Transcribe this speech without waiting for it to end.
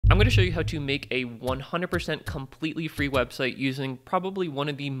I'm going to show you how to make a 100% completely free website using probably one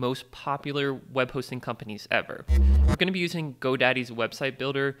of the most popular web hosting companies ever. We're going to be using GoDaddy's website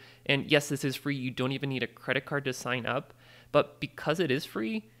builder, and yes, this is free. You don't even need a credit card to sign up, but because it is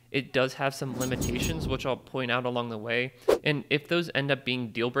free, it does have some limitations, which I'll point out along the way. And if those end up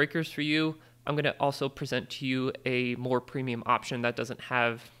being deal breakers for you, I'm going to also present to you a more premium option that doesn't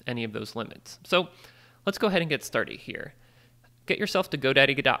have any of those limits. So let's go ahead and get started here. Get yourself to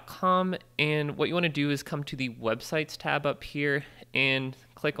GoDaddy.com, and what you want to do is come to the Websites tab up here and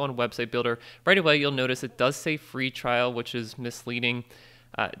click on Website Builder. Right away, you'll notice it does say free trial, which is misleading.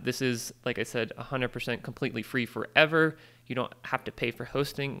 This is, like I said, 100% completely free forever. You don't have to pay for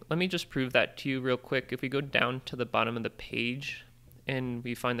hosting. Let me just prove that to you real quick. If we go down to the bottom of the page and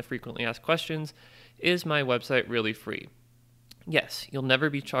we find the frequently asked questions, is my website really free? Yes, you'll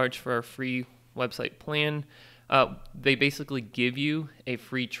never be charged for a free website plan. They basically give you a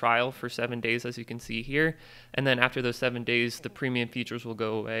free trial for 7 days, as you can see here. And then after those 7 days, the premium features will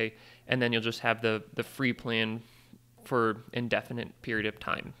go away, and then you'll just have the free plan for indefinite period of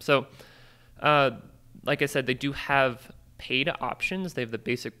time. So like I said, they do have paid options. They have the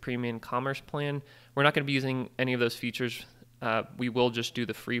basic premium commerce plan. We're not going to be using any of those features. We will just do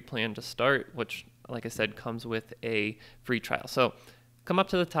the free plan to start, which, like I said, comes with a free trial. So come up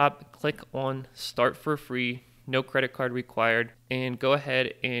to the top, click on Start for Free, no credit card required, and go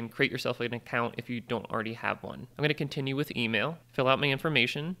ahead and create yourself an account if you don't already have one. I'm going to continue with email, fill out my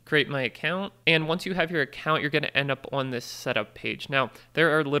information, create my account, and once you have your account, you're going to end up on this setup page. Now,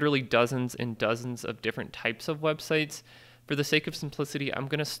 there are literally dozens and dozens of different types of websites. For the sake of simplicity, I'm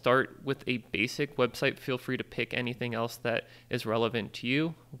going to start with a basic website. Feel free to pick anything else that is relevant to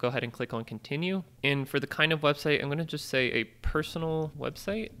you. Go ahead and click on continue. And for the kind of website, I'm going to just say a personal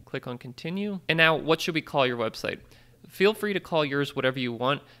website. Click on continue. And now, what should we call your website? Feel free to call yours whatever you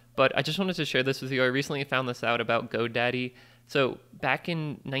want, but I just wanted to share this with you. I recently found this out about GoDaddy. So back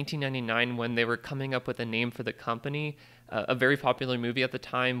in 1999, when they were coming up with a name for the company, a very popular movie at the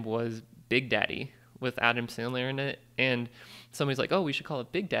time was Big Daddy, with Adam Sandler in it, and somebody's like, oh, we should call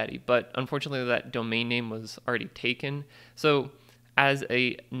it Big Daddy, but unfortunately that domain name was already taken. So as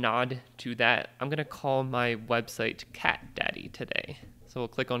a nod to that, I'm gonna call my website Cat Daddy today. So we'll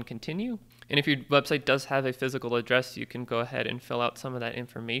click on continue. And if your website does have a physical address, you can go ahead and fill out some of that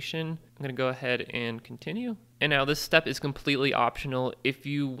information. I'm gonna go ahead and continue. And now this step is completely optional. If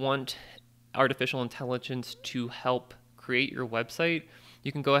you want artificial intelligence to help create your website,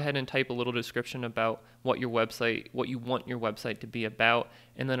 you can go ahead and type a little description about what you want your website to be about,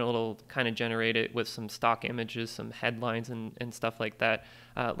 and then it'll kind of generate it with some stock images, some headlines, and stuff like that.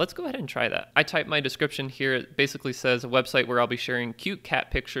 Let's go ahead and try that. I type my description here. It basically says a website where I'll be sharing cute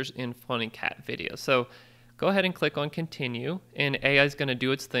cat pictures and funny cat videos. So go ahead and click on continue, and AI is going to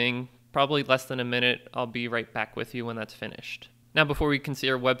do its thing. Probably less than a minute. I'll be right back with you when that's finished. Now, before we can see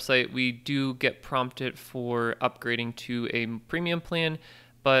our website, we do get prompted for upgrading to a premium plan,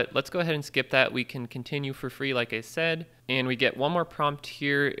 but let's go ahead and skip that. We can continue for free, like I said, and we get one more prompt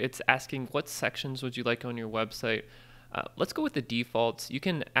here. It's asking, what sections would you like on your website? Let's go with the defaults. You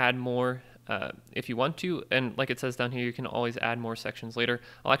can add more if you want to, and like it says down here, you can always add more sections later.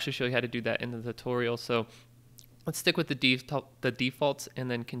 I'll actually show you how to do that in the tutorial. So let's stick with the defaults and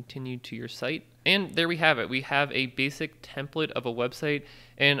then continue to your site. And there we have it. We have a basic template of a website.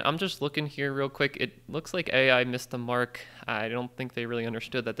 And I'm just looking here real quick. It looks like AI missed the mark. I don't think they really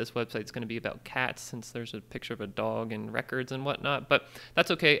understood that this website is going to be about cats, since there's a picture of a dog and records and whatnot. But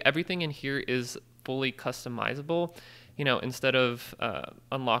that's okay. Everything in here is fully customizable. You know, instead of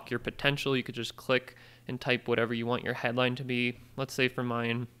unlock your potential, you could just click and type whatever you want your headline to be. Let's say for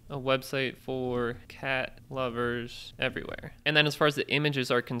mine, a website for cat lovers everywhere. And then as far as the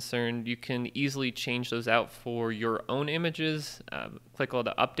images are concerned, you can easily change those out for your own images. Click on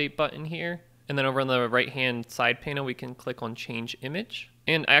the update button here. And then over on the right-hand side panel, we can click on change image.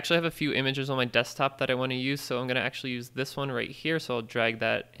 And I actually have a few images on my desktop that I want to use, so I'm going to actually use this one right here. So I'll drag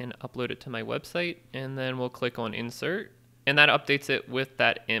that and upload it to my website, and then we'll click on insert, and that updates it with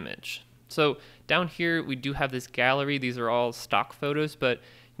that image. So down here, we do have this gallery. These are all stock photos, but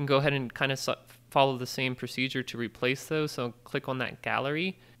you can go ahead and kind of follow the same procedure to replace those. So click on that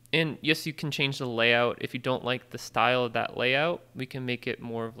gallery. And yes, you can change the layout. If you don't like the style of that layout, we can make it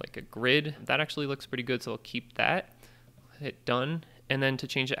more of like a grid. That actually looks pretty good, so I'll keep that. Hit done. And then to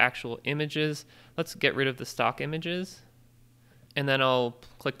change the actual images, let's get rid of the stock images. And then I'll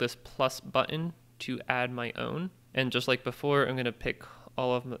click this plus button to add my own. And just like before, I'm going to pick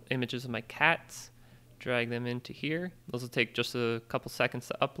all of the images of my cats, drag them into here. Those will take just a couple seconds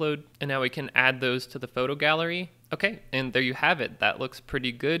to upload. And now we can add those to the photo gallery. Okay, and there you have it. That looks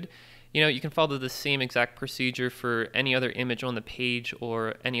pretty good. You know, you can follow the same exact procedure for any other image on the page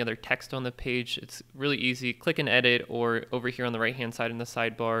or any other text on the page. It's really easy. Click and edit, or over here on the right-hand side in the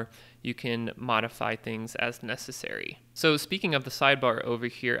sidebar, you can modify things as necessary. So speaking of the sidebar over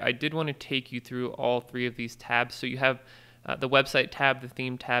here, I did want to take you through all three of these tabs. So you have the website tab, the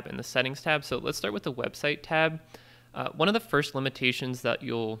theme tab, and the settings tab. So let's start with the website tab. One of the first limitations that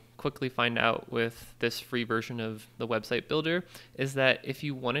you'll quickly find out with this free version of the website builder is that if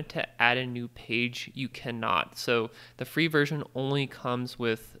you wanted to add a new page, you cannot. So the free version only comes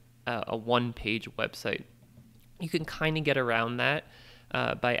with a one-page website. You can kind of get around that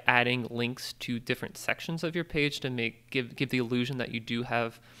by adding links to different sections of your page to give the illusion that you do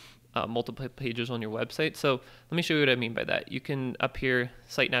have multiple pages on your website. So let me show you what I mean by that. You can, up here,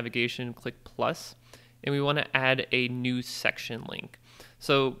 site navigation, click plus, and we want to add a new section link.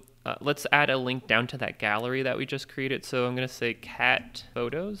 So let's add a link down to that gallery that we just created. So I'm going to say cat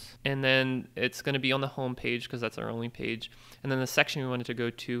photos, and then it's going to be on the home page because that's our only page. And then the section we wanted to go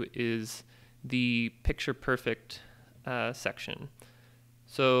to is the picture perfect section.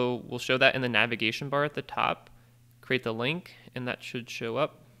 So we'll show that in the navigation bar at the top, create the link, and that should show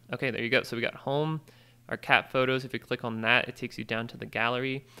up. Okay, there you go. So we got home, our cat photos. If you click on that, it takes you down to the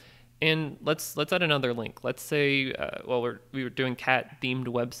gallery. And let's add another link. Let's say, we were doing cat themed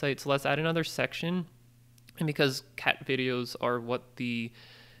websites, so let's add another section. And because cat videos are what the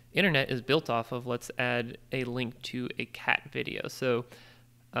internet is built off of, let's add a link to a cat video. So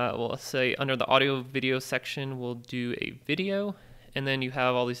we'll say under the audio video section, we'll do a video, and then you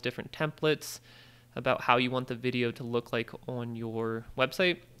have all these different templates about how you want the video to look like on your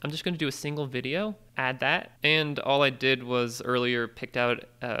website. I'm just going to do a single video, add that, and all I did was earlier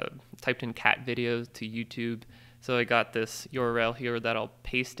typed in cat videos to YouTube. So I got this URL here that I'll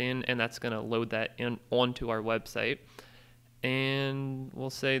paste in, and that's going to load that in onto our website. And we'll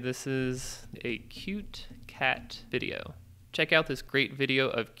say this is a cute cat video. Check out this great video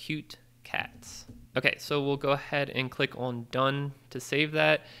of cute cats. Okay, so we'll go ahead and click on done to save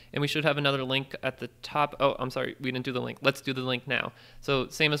that, and we should have another link at the top. Oh, I'm sorry, we didn't do the link. Let's do the link now. So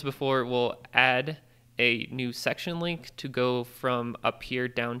same as before, we'll add a new section link to go from up here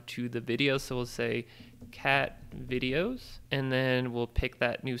down to the video. So we'll say cat videos, and then we'll pick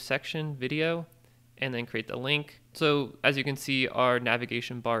that new section, video, and then create the link. So as you can see, our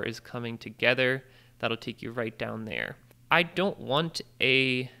navigation bar is coming together. That'll take you right down there. I don't want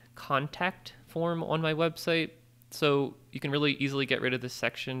a contact form on my website, so you can really easily get rid of this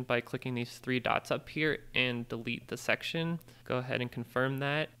section by clicking these three dots up here and delete the section. Go ahead and confirm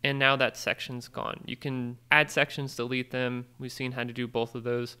that, and now that section's gone. You can add sections, delete them. We've seen how to do both of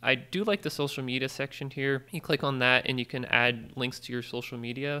those. I do like the social media section here. You click on that and you can add links to your social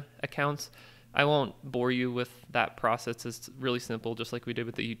media accounts. I won't bore you with that process. It's really simple, just like we did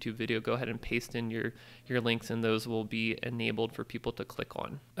with the YouTube video. Go ahead and paste in your links, and those will be enabled for people to click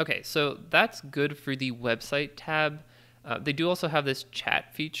on. Okay, so that's good for the website tab. They do also have this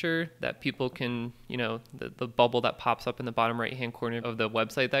chat feature that people can, the bubble that pops up in the bottom right-hand corner of the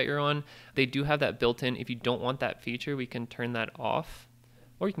website that you're on. They do have that built in. If you don't want that feature, we can turn that off,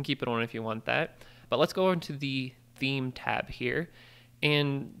 or you can keep it on if you want that. But let's go into the theme tab here.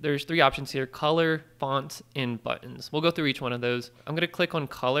 And there's three options here: color, fonts, and buttons. We'll go through each one of those. I'm going to click on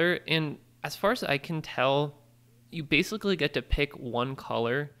color, and as far as I can tell, you basically get to pick one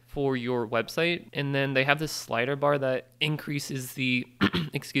color for your website, and then they have this slider bar that increases the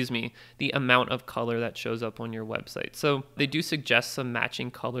the amount of color that shows up on your website. So they do suggest some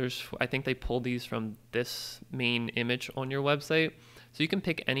matching colors. I think they pull these from this main image on your website. So you can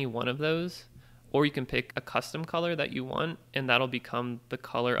pick any one of those, or you can pick a custom color that you want, and that'll become the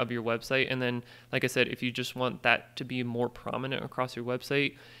color of your website. And then, like I said, if you just want that to be more prominent across your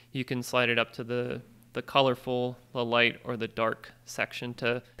website, you can slide it up to the colorful, the light, or the dark section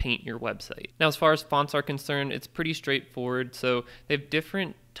to paint your website. Now, as far as fonts are concerned, it's pretty straightforward. So they have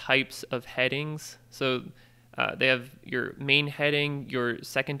different types of headings. So they have your main heading, your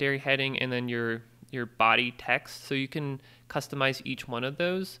secondary heading, and then your body text. So you can customize each one of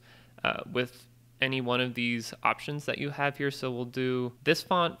those with any one of these options that you have here. So we'll do this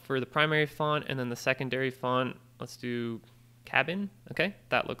font for the primary font, and then the secondary font, let's do cabin. Okay,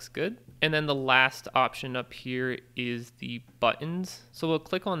 that looks good. And then the last option up here is the buttons. So we'll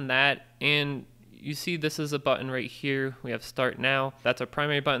click on that, and you see this is a button right here. We have start now. That's our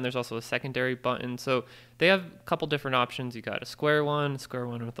primary button. There's also a secondary button. So they have a couple different options. You got a square one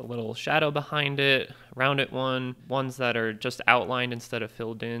with a little shadow behind it, rounded one, ones that are just outlined instead of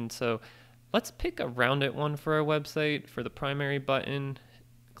filled in. So Let's pick a rounded one for our website for the primary button.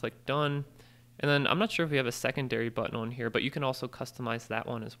 Click done. And then I'm not sure if we have a secondary button on here, but you can also customize that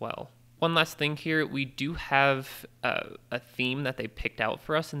one as well. One last thing here, we do have a theme that they picked out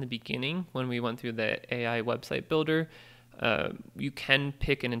for us in the beginning when we went through the AI website builder. You can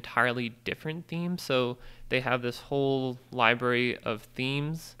pick an entirely different theme. So they have this whole library of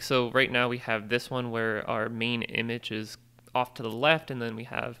themes. So right now we have this one where our main image is off to the left, and then we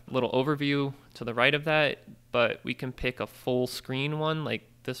have a little overview to the right of that, but we can pick a full screen one like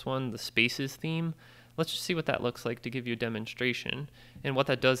this one, the Spaces theme. Let's just see what that looks like to give you a demonstration. And what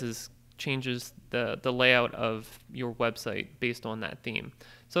that does is changes the layout of your website based on that theme.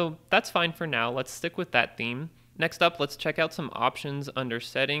 So that's fine for now. Let's stick with that theme. Next up, let's check out some options under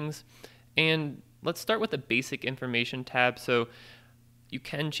settings, and let's start with the basic information tab. So you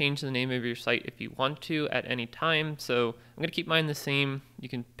can change the name of your site if you want to at any time. So I'm going to keep mine the same. You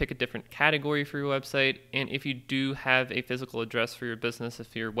can pick a different category for your website. And if you do have a physical address for your business,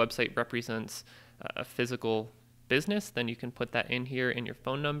 if your website represents a physical business, then you can put that in here in your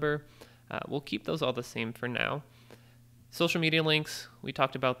phone number. We'll keep those all the same for now. Social media links, we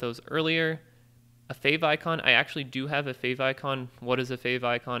talked about those earlier. A fave icon, I actually do have a fave icon. What is a fave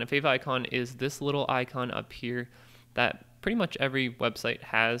icon? A fave icon is this little icon up here that pretty much every website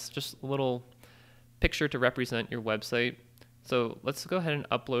has, just a little picture to represent your website. So let's go ahead and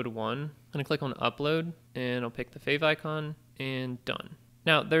upload one. I'm gonna click on upload, and I'll pick the fave icon, and done.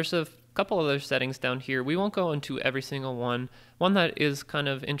 Now there's a couple other settings down here. We won't go into every single one. One that is kind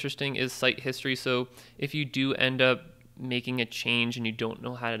of interesting is site history. So if you do end up making a change and you don't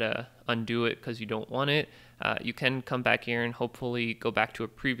know how to undo it because you don't want it, you can come back here and hopefully go back to a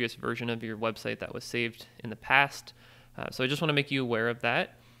previous version of your website that was saved in the past. So I just want to make you aware of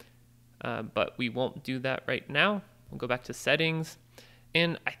that, but we won't do that right now. We'll go back to settings,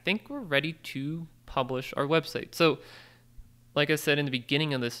 and I think we're ready to publish our website. So like I said in the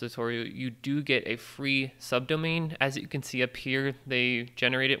beginning of this tutorial, you do get a free subdomain. As you can see up here, they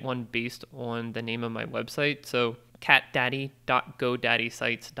generated one based on the name of my website. So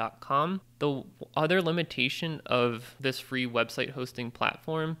catdaddy.godaddysites.com. The other limitation of this free website hosting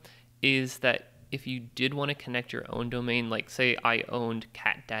platform is that if you did want to connect your own domain, like say I owned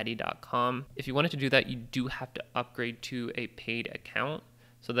catdaddy.com, if you wanted to do that, you do have to upgrade to a paid account.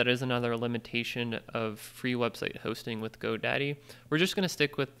 So that is another limitation of free website hosting with GoDaddy. We're just going to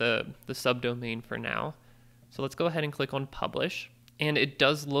stick with the subdomain for now. So let's go ahead and click on publish. And it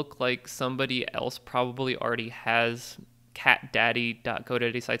does look like somebody else probably already has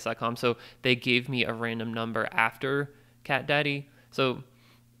catdaddy.godaddysites.com. So they gave me a random number after catdaddy. So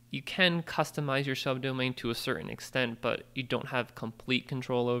you can customize your subdomain to a certain extent, but you don't have complete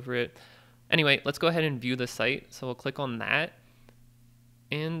control over it. Anyway, let's go ahead and view the site. So we'll click on that.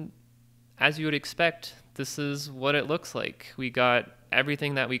 And as you would expect, this is what it looks like. We got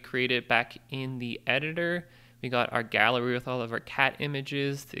everything that we created back in the editor. We got our gallery with all of our cat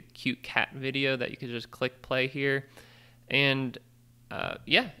images, the cute cat video that you could just click play here. And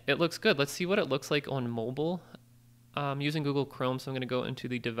yeah, it looks good. Let's see what it looks like on mobile. I'm using Google Chrome, so I'm going to go into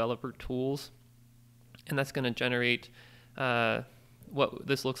the developer tools, and that's going to generate what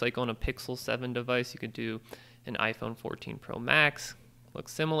this looks like on a Pixel 7 device. You could do an iPhone 14 Pro Max.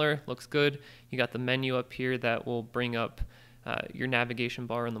 Looks similar, looks good. You got the menu up here that will bring up your navigation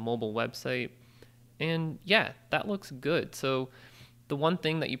bar on the mobile website. And yeah, that looks good. So the one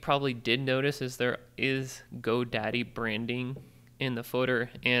thing that you probably did notice is there is GoDaddy branding in the footer,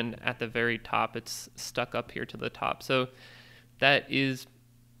 and at the very top it's stuck up here to the top. So that is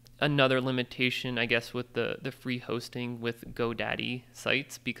another limitation, I guess, with the free hosting with GoDaddy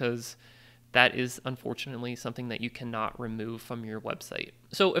sites, because that is unfortunately something that you cannot remove from your website.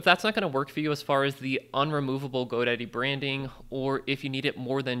 So if that's not going to work for you as far as the unremovable GoDaddy branding, or if you need it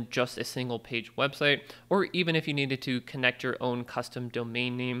more than just a single page website, or even if you needed to connect your own custom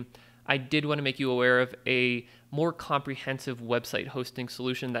domain name, I did want to make you aware of a more comprehensive website hosting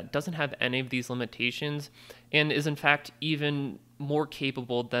solution that doesn't have any of these limitations and is in fact even more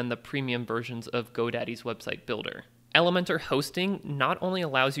capable than the premium versions of GoDaddy's website builder. Elementor Hosting not only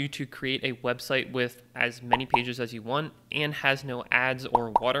allows you to create a website with as many pages as you want and has no ads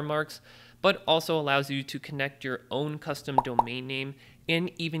or watermarks, but also allows you to connect your own custom domain name and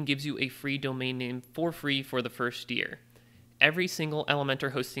even gives you a free domain name for free for the first year. Every single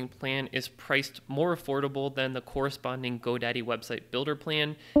Elementor hosting plan is priced more affordable than the corresponding GoDaddy website builder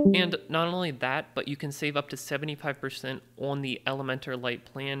plan. And not only that, but you can save up to 75% on the Elementor Lite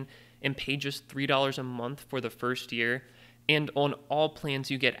plan and pay just $3 a month for the first year. And on all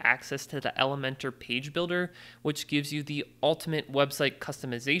plans, you get access to the Elementor page builder, which gives you the ultimate website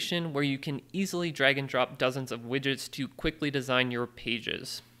customization where you can easily drag and drop dozens of widgets to quickly design your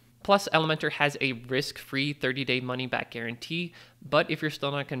pages. Plus, Elementor has a risk-free 30-day money-back guarantee, but if you're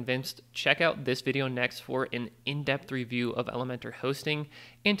still not convinced, check out this video next for an in-depth review of Elementor hosting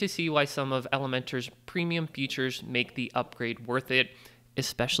and to see why some of Elementor's premium features make the upgrade worth it,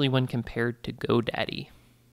 especially when compared to GoDaddy.